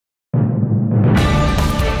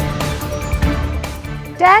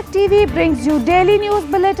Tag TV brings you daily news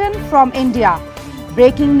bulletin from India.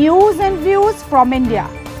 Breaking news and views from India.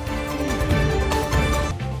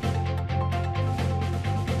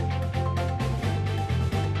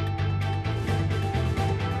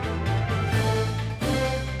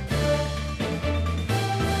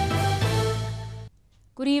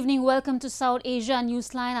 Good evening, welcome to South Asia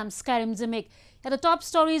Newsline. I'm Skyrim Zimik. Here are the top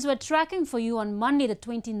stories we're tracking for you on Monday, the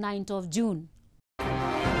 29th of June.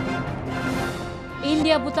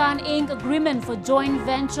 India-Bhutan ink agreement for joint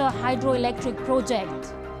venture hydroelectric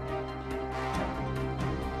project.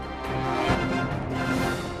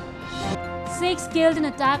 Six killed in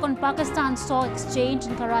attack on Pakistan Stock Exchange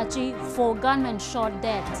in Karachi, 4 gunmen shot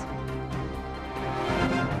dead.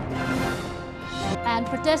 And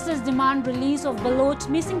protesters demand release of Baloch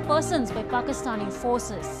missing persons by Pakistani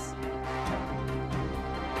forces.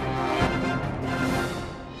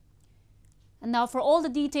 And now for all the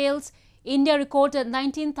details, India recorded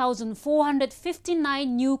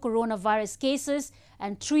 19,459 new coronavirus cases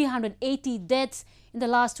and 380 deaths in the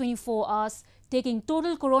last 24 hours, taking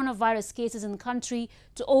total coronavirus cases in the country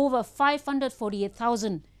to over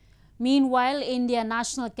 548,000. Meanwhile, India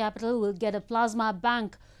National Capital will get a plasma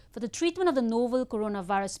bank for the treatment of the novel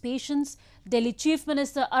coronavirus patients, Delhi Chief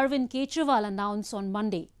Minister Arvind Kejriwal announced on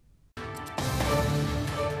Monday.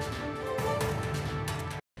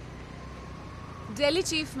 Delhi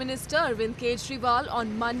Chief Minister Arvind Kejriwal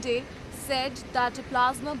on Monday said that a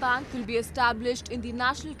plasma bank will be established in the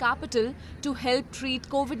national capital to help treat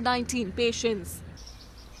COVID-19 patients.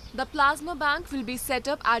 The plasma bank will be set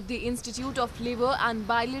up at the Institute of Liver and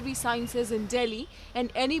Biliary Sciences in Delhi,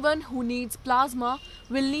 and anyone who needs plasma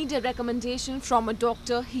will need a recommendation from a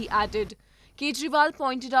doctor, he added. Kejriwal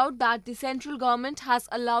pointed out that the central government has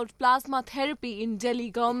allowed plasma therapy in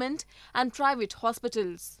Delhi government and private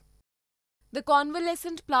hospitals. The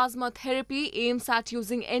convalescent plasma therapy aims at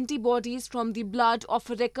using antibodies from the blood of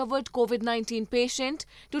a recovered COVID-19 patient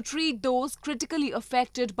to treat those critically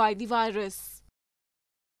affected by the virus.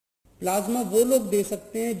 Plasma वो लोग दे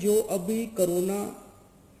सकते हैं जो अभी corona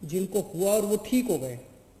जिनको हुआ और वो ठीक हो गए,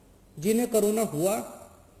 जिन्हें कोरोना हुआ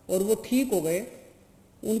और वो ठीक हो गए,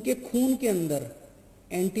 उनके खून के अंदर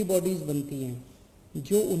एंटीबॉडीज बनती हैं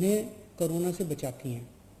जो उन्हें कोरोना से बचाती हैं।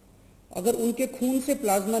 अगर उनके खून से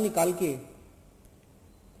प्लाज्मा निकाल के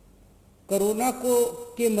कोरोना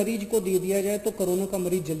के मरीज को दे दिया जाए तो कोरोना का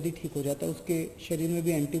मरीज जल्दी ठीक हो जाता है, उसके शरीर में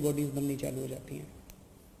भी एंटीबॉडीज बननी चालू हो जाती हैं।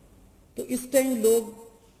 तो इस टाइम लोग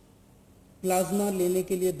प्लाज्मा लेने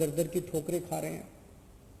के लिए दर-दर की ठोकरें खा रहे हैं।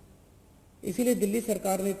 इसीलिए दिल्ली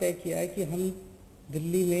सरकार ने तय किया है कि हम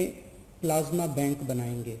दिल्ली में प्लाज्मा बैंक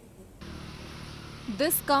बनाएंगे।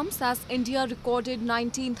 This comes as India recorded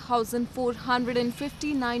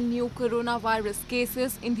 19,459 new coronavirus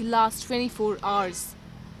cases in the last 24 hours.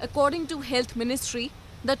 According to Health Ministry,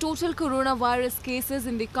 the total coronavirus cases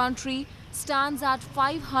in the country stands at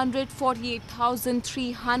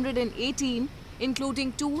 548,318,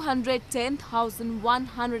 including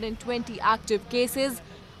 210,120 active cases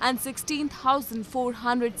and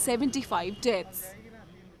 16,475 deaths.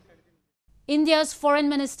 India's Foreign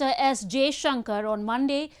Minister S. Jaishankar on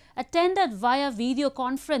Monday attended via video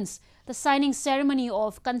conference the signing ceremony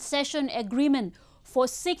of concession agreement for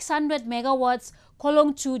 600 megawatts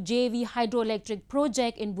Kolongchu JV hydroelectric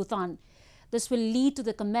project in Bhutan. This will lead to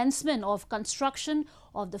the commencement of construction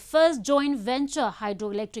of the first joint venture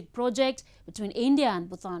hydroelectric project between India and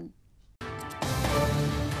Bhutan.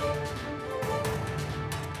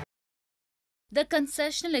 The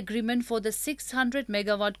concessional agreement for the 600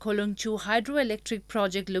 megawatt Kolongchu hydroelectric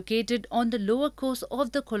project located on the lower coast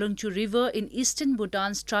of the Kolongchu River in eastern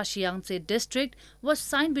Bhutan's Trashiangse district was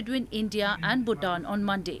signed between India and Bhutan on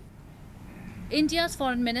Monday. India's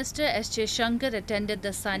Foreign Minister S. Jaishankar attended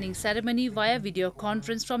the signing ceremony via video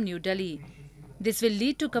conference from New Delhi. This will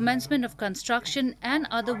lead to commencement of construction and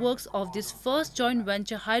other works of this first joint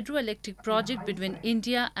venture hydroelectric project between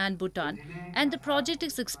India and Bhutan, and the project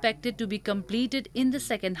is expected to be completed in the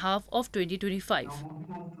second half of 2025.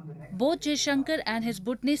 Both Jaishankar and his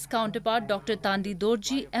Bhutanese counterpart Dr. Tandi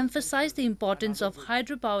Dorji emphasized the importance of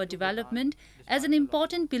hydropower development as an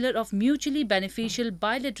important pillar of mutually beneficial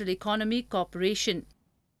bilateral economic cooperation.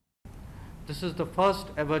 This is the first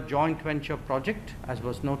ever joint venture project, as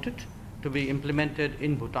was noted, to be implemented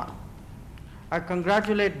in Bhutan. I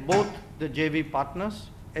congratulate both the JV partners,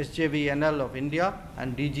 SJVNL of India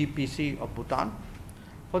and DGPC of Bhutan,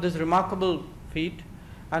 for this remarkable feat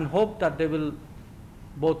and hope that they will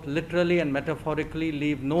both literally and metaphorically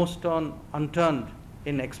leave no stone unturned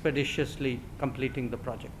in expeditiously completing the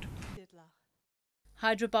project.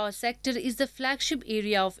 Hydropower sector is the flagship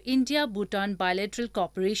area of India-Bhutan bilateral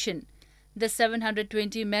cooperation. The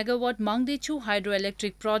 720 megawatt Mangdechu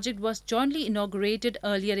hydroelectric project was jointly inaugurated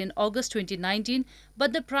earlier in August 2019 by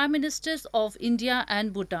the Prime Ministers of India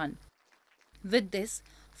and Bhutan. With this,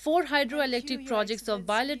 4 hydroelectric projects of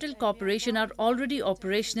bilateral cooperation are already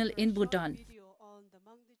operational in Bhutan.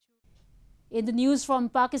 In the news from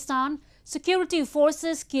Pakistan, security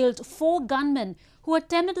forces killed 4 gunmen who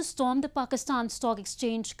attempted to storm the Pakistan Stock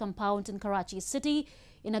Exchange compound in Karachi city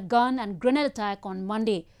in a gun and grenade attack on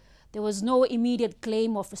Monday. There was no immediate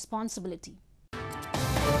claim of responsibility.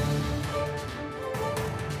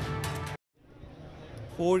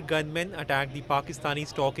 4 gunmen attacked the Pakistani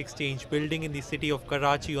Stock Exchange building in the city of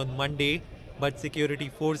Karachi on Monday, but security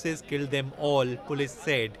forces killed them all, police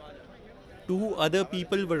said. 2 other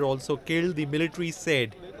people were also killed, the military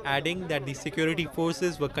said, adding that the security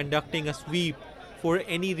forces were conducting a sweep for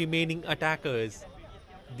any remaining attackers.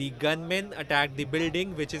 The gunmen attacked the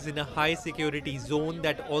building, which is in a high security zone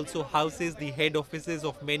that also houses the head offices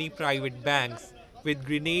of many private banks, with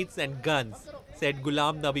grenades and guns, said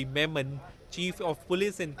Ghulam Nabi Memon, chief of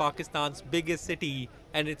police in Pakistan's biggest city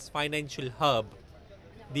and its financial hub.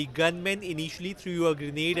 The gunmen initially threw a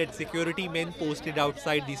grenade at security men posted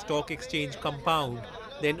outside the stock exchange compound,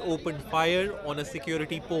 then opened fire on a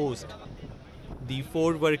security post. The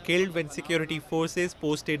 4 were killed when security forces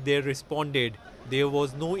posted there responded. There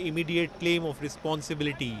was no immediate claim of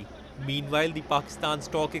responsibility. Meanwhile, the Pakistan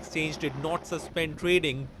Stock Exchange did not suspend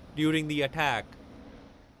trading during the attack.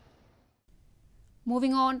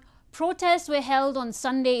 Moving on, protests were held on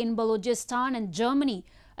Sunday in Balochistan and Germany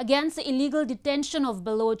against the illegal detention of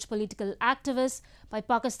Baloch political activists by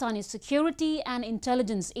Pakistani security and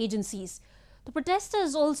intelligence agencies. The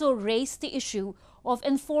protesters also raised the issue of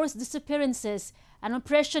enforced disappearances and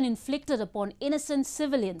oppression inflicted upon innocent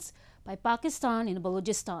civilians by Pakistan in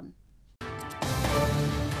Balochistan.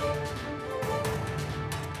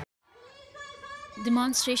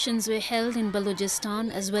 Demonstrations were held in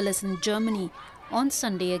Balochistan as well as in Germany on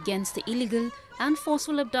Sunday against the illegal and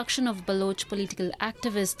forceful abduction of Baloch political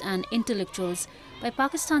activists and intellectuals by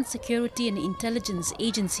Pakistan's security and intelligence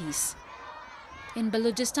agencies. In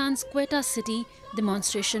Balochistan's Quetta city,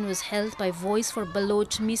 demonstration was held by Voice for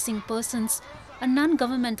Baloch Missing Persons, a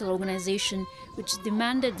non-governmental organization which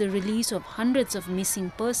demanded the release of hundreds of missing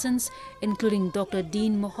persons, including Dr.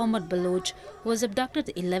 Deen Mohammed Baloch, who was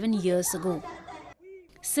abducted 11 years ago.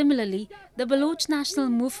 Similarly, the Baloch National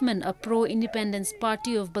Movement, a pro-independence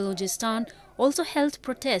party of Balochistan, also held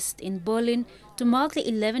protests in Berlin to mark the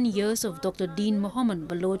 11 years of Dr. Deen Mohammed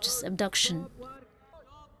Baloch's abduction.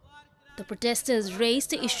 The protesters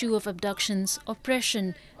raised the issue of abductions,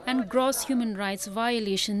 oppression and gross human rights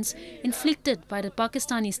violations inflicted by the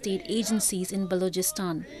Pakistani state agencies in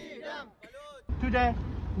Balochistan. Today,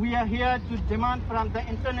 we are here to demand from the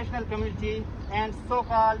international community and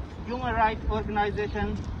so-called human rights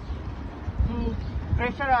organizations to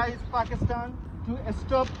pressurize Pakistan to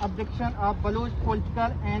stop abduction of Baloch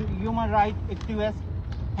political and human rights activists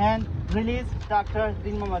and release Dr.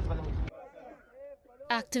 Deen Mohammed Baloch.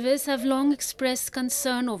 Activists have long expressed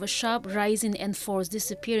concern over sharp rise in enforced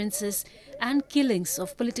disappearances and killings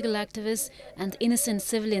of political activists and innocent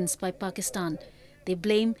civilians by Pakistan. They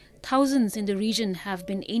blame thousands in the region have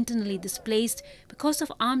been internally displaced because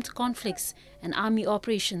of armed conflicts and army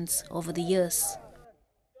operations over the years.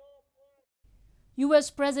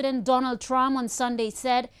 US President Donald Trump on Sunday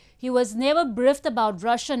said he was never briefed about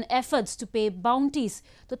Russian efforts to pay bounties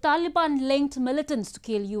to Taliban-linked militants to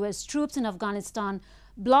kill US troops in Afghanistan,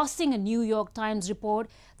 blasting a New York Times report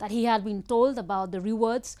that he had been told about the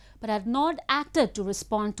rewards but had not acted to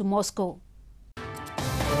respond to Moscow.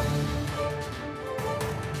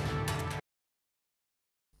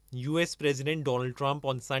 US President Donald Trump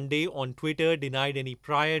on Sunday on Twitter denied any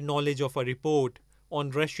prior knowledge of a report on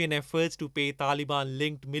Russian efforts to pay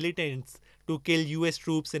Taliban-linked militants to kill US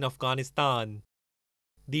troops in Afghanistan.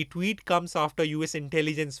 The tweet comes after US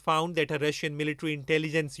intelligence found that a Russian military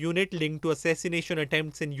intelligence unit linked to assassination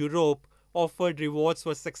attempts in Europe offered rewards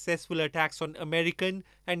for successful attacks on American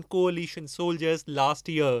and coalition soldiers last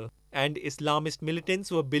year, and Islamist militants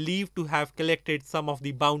were believed to have collected some of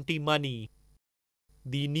the bounty money.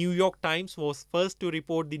 The New York Times was first to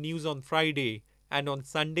report the news on Friday, and on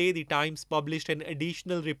Sunday the Times published an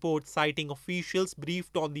additional report citing officials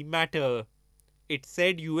briefed on the matter. It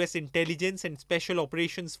said US intelligence and special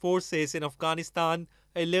operations forces in Afghanistan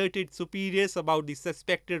alerted superiors about the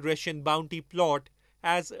suspected Russian bounty plot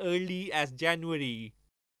as early as January.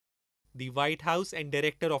 The White House and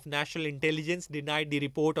Director of National Intelligence denied the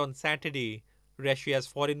report on Saturday. Russia's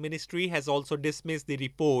foreign ministry has also dismissed the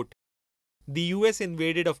report. The US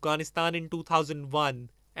invaded Afghanistan in 2001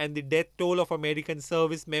 and the death toll of American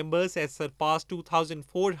service members has surpassed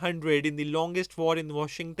 2,400 in the longest war in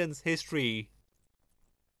Washington's history.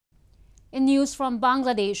 In news from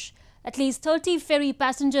Bangladesh, at least 30 ferry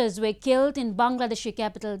passengers were killed in Bangladeshi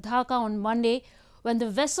capital Dhaka on Monday when the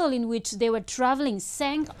vessel in which they were travelling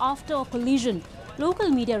sank after a collision, local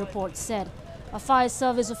media reports said. A fire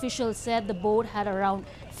service official said the boat had around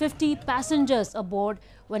 50 passengers aboard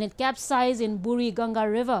when it capsized in Buri Ganga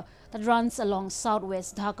River that runs along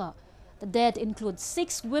southwest Dhaka. The dead include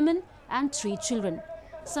 6 women and 3 children.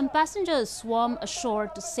 Some passengers swam ashore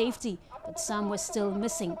to safety, but some were still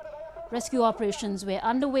missing. Rescue operations were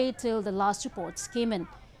underway till the last reports came in.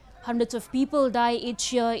 Hundreds of people die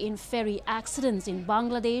each year in ferry accidents in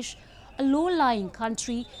Bangladesh, a low-lying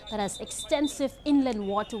country that has extensive inland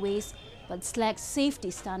waterways but slacks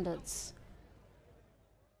safety standards.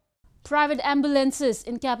 Private ambulances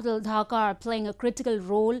in capital Dhaka are playing a critical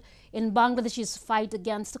role in Bangladesh's fight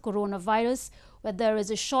against the coronavirus, where there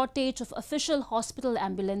is a shortage of official hospital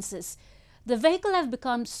ambulances. The vehicle have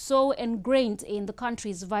become so ingrained in the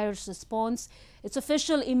country's virus response, its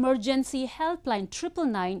official emergency helpline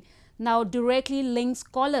 999 now directly links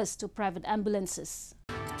callers to private ambulances.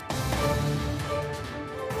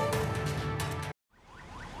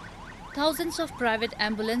 Thousands of private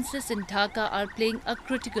ambulances in Dhaka are playing a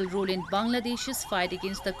critical role in Bangladesh's fight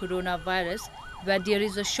against the coronavirus, where there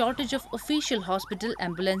is a shortage of official hospital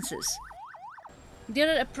ambulances.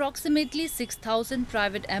 There are approximately 6,000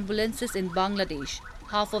 private ambulances in Bangladesh,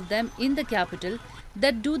 half of them in the capital,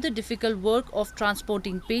 that do the difficult work of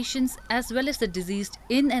transporting patients as well as the deceased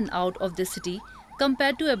in and out of the city,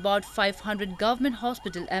 compared to about 500 government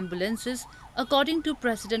hospital ambulances, according to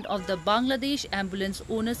President of the Bangladesh Ambulance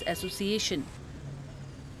Owners Association.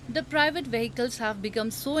 The private vehicles have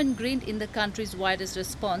become so ingrained in the country's virus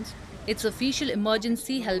response, its official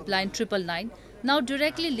emergency helpline 999 now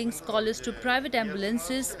directly links callers to private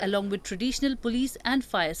ambulances along with traditional police and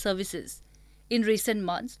fire services. In recent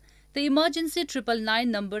months, the emergency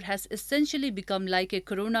 999 number has essentially become like a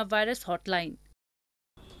coronavirus hotline.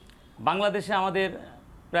 বাংলাদেশে আমাদের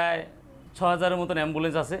প্রায় ৬,০০০ এর মতন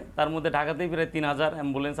ambulance আছে, তার মধ্যে ঢাকাতেই প্রায় ৩,০০০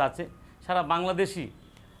 অ্যাম্বুলেন্স আছে। সারা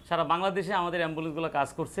বাংলাদেশে আমাদের অ্যাম্বুলেন্সগুলো কাজ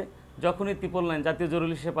করছে। যখনই 999 জাতীয়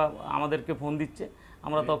জরুরি সেবা আমাদেরকে ফোন দিচ্ছে,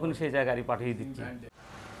 আমরা তখনই সেই জায়গায় গাড়ি পাঠিয়ে দিচ্ছি।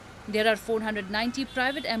 There are 490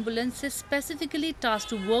 private ambulances specifically tasked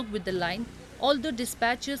to work with the line, although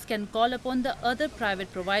dispatchers can call upon the other private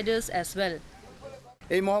providers as well.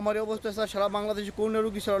 এই মহামারী অবস্থায় সারা বাংলাদেশে করোনা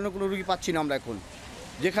রোগী ছাড়া অন্য কোনো রোগী পাচ্ছি না আমরা এখন।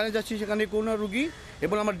 যেখানে যাচ্ছি সেখানে করোনা রোগী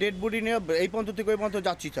এবং আমার ডেড বডি নিয়ে এই পর্যন্ত থেকে ওই পর্যন্ত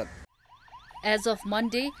যাচ্ছি sir. As of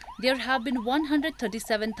Monday, there have been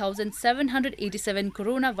 137,787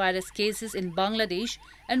 coronavirus cases in Bangladesh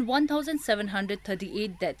and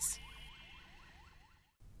 1,738 deaths.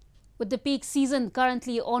 With the peak season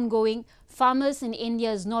currently ongoing, farmers in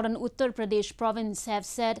India's northern Uttar Pradesh province have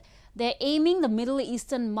said they're aiming the Middle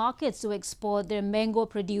Eastern markets to export their mango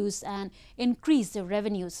produce and increase their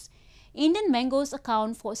revenues. Indian mangoes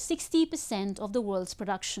account for 60% of the world's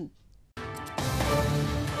production.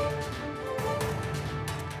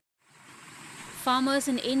 Farmers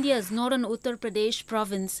in India's northern Uttar Pradesh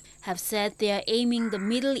province have said they are aiming the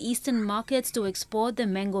Middle Eastern markets to export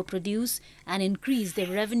their mango produce and increase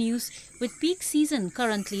their revenues, with peak season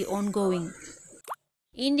currently ongoing.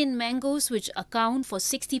 Indian mangoes, which account for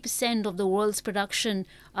 60% of the world's production,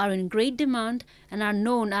 are in great demand and are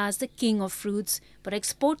known as the king of fruits, but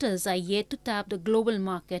exporters are yet to tap the global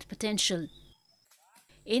market potential.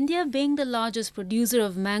 India, being the largest producer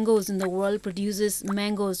of mangoes in the world, produces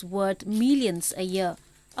mangoes worth millions a year.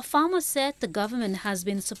 A farmer said the government has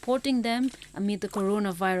been supporting them amid the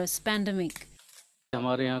coronavirus pandemic.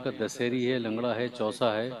 हमारे यहाँ का दशहरी है, लंगड़ा है, चौसा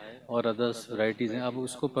है और others varieties हैं। अब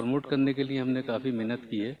उसको प्रमोट करने के लिए हमने काफ़ी मेहनत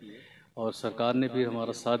की है और सरकार ने भी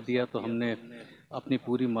हमारा साथ दिया, तो हमने अपनी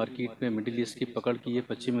पूरी मार्केट में मिडिल ईस्ट की पकड़ की है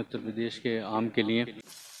पश्चिमी उत्तर प्रदेश के आम के लिए।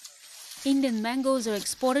 Indian mangoes are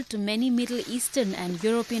exported to many Middle Eastern and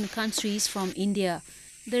European countries from India.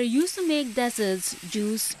 They're used to make desserts,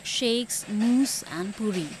 juice, shakes, mousse and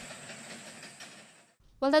puri.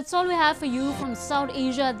 Well, that's all we have for you from South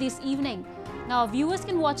Asia this evening. Now, viewers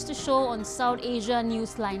can watch the show on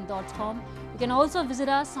SouthAsiaNewsline.com. You can also visit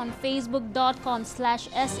us on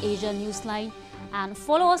Facebook.com/SAsiaNewsline and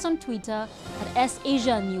follow us on Twitter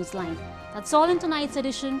 @SAsiaNewsline. That's all in tonight's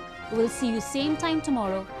edition. We will see you same time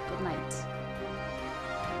tomorrow. Good night.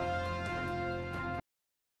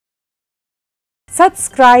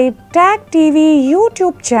 Subscribe Tag TV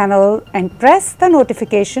YouTube channel and press the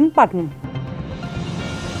notification button.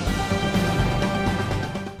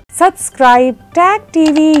 Subscribe Tag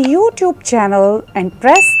TV YouTube channel and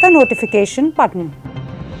press the notification button.